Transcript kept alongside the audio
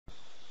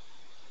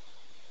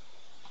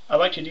I'd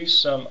like to do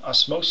some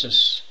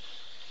osmosis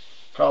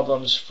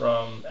problems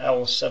from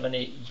OWL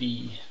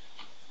 78B.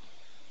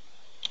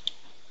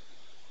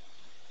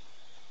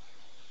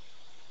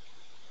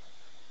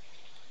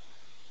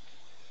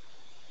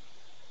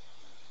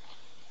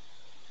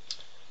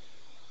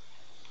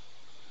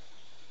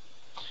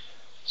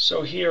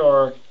 So here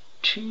are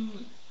two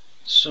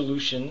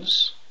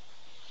solutions.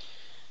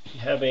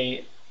 You have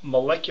a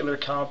molecular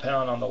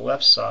compound on the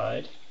left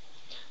side,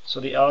 so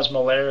the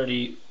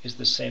osmolarity is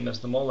the same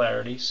as the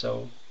molarity,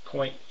 so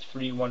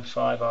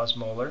 0.315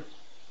 osmolar.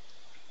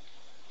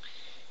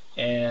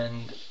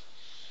 And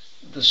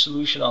the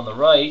solution on the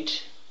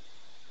right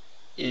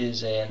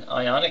is an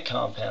ionic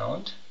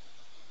compound.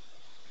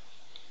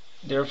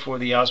 Therefore,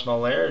 the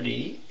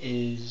osmolarity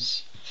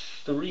is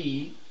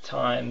 3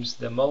 times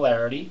the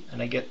molarity,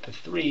 and I get the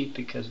 3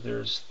 because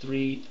there's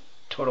 3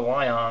 total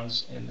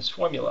ions in this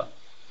formula.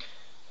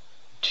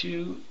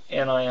 2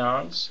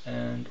 anions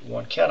and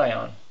 1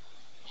 cation.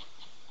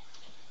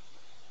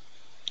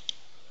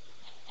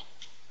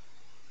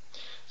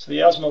 So the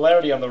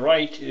osmolarity on the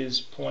right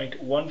is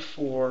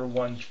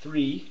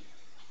 0.1413.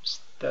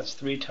 That's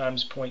 3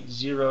 times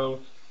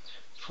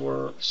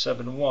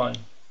 0.0471.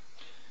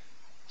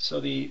 So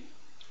the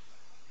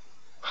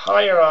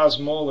higher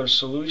osmolar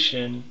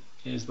solution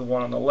is the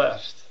one on the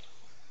left.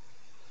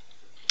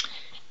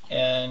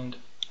 And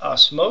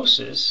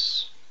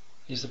osmosis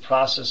is the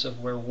process of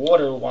where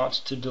water wants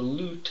to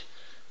dilute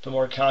the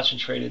more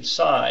concentrated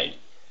side.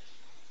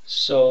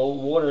 So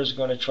water is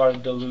going to try to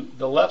dilute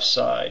the left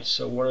side.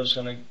 So water is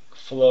going to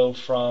flow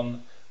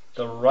from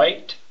the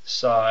right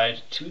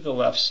side to the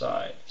left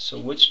side. So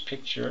which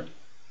picture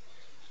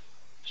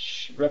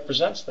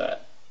represents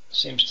that?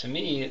 Seems to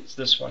me it's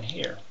this one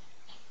here.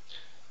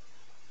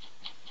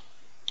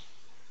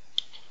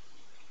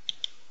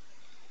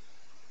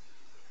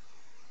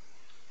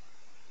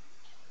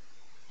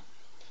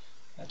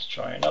 Let's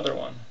try another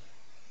one.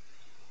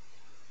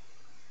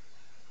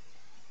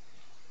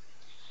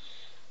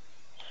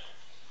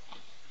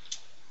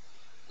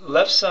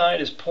 Left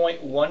side is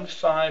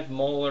 0.15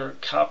 molar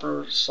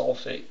copper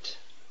sulfate.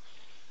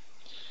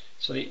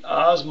 So the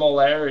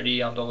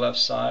osmolarity on the left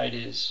side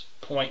is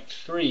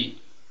 0.3.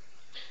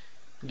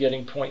 I'm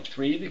getting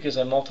 0.3 because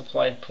I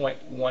multiplied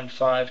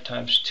 0.15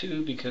 times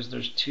 2 because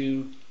there's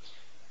 2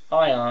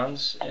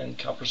 ions in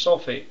copper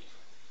sulfate.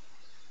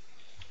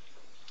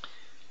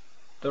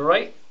 The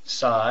right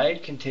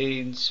side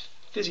contains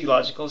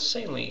physiological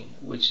saline,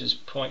 which is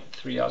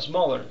 0.3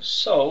 osmolar.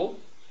 So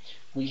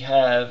we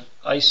have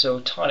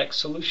isotonic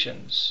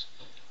solutions.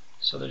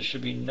 So there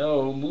should be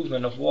no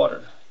movement of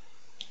water.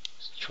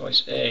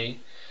 Choice A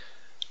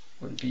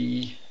would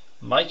be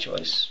my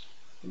choice.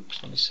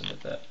 Oops, let me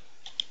submit that.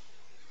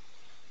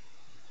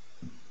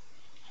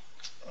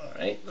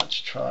 Alright,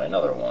 let's try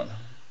another one.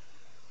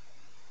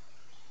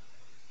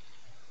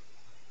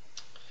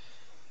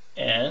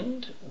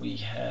 And we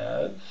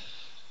have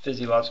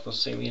physiological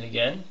saline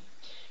again,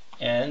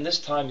 and this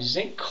time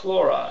zinc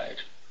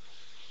chloride.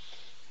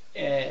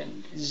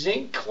 And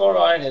zinc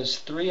chloride has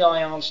 3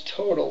 ions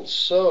total,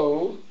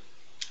 so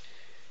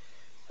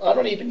I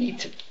don't even need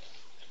to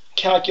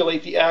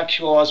calculate the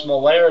actual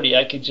osmolarity.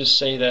 I could just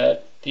say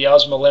that the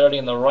osmolarity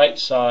on the right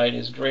side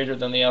is greater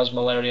than the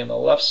osmolarity on the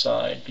left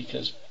side,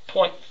 because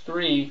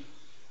 3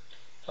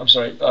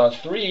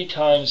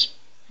 times,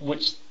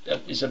 which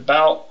is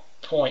about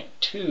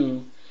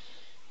 0.2,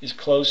 is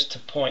close to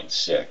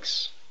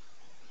 0.6.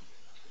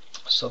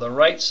 So the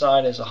right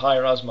side has a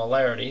higher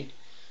osmolarity.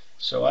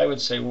 So I would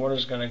say water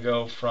is going to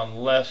go from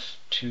left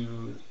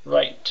to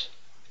right.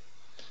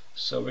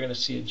 So we're going to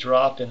see a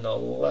drop in the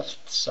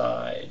left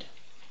side.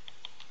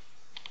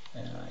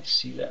 And I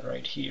see that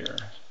right here.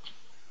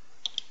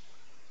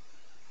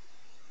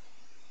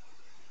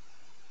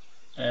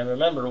 And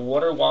remember,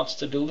 water wants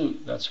to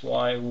dilute. That's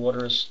why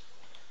water is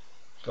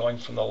going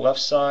from the left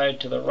side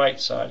to the right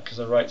side, because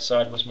the right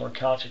side was more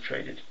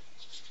concentrated.